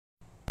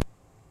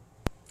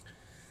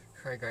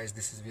Hi guys,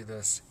 this is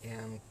Vidas,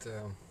 and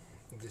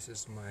this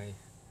is my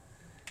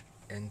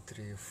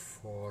entry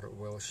for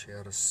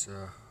Wellshare's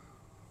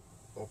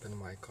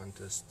Open Mic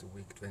Contest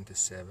week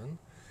 27,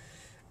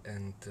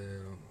 and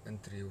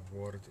entry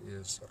word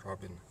is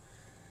Robin.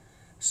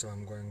 So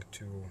I'm going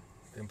to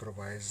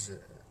improvise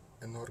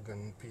an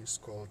organ piece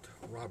called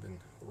Robin.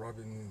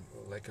 Robin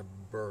like a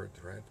bird,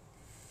 right?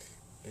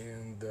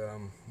 And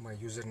my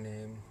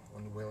username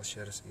on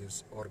Wellshares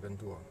is Organ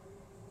Duo.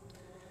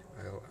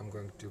 I'm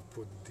going to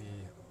put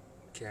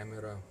the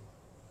camera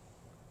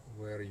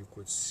where you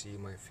could see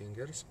my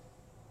fingers,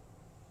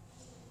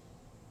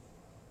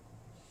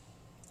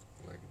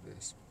 like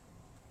this,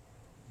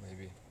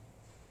 maybe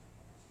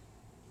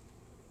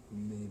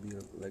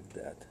like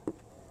that.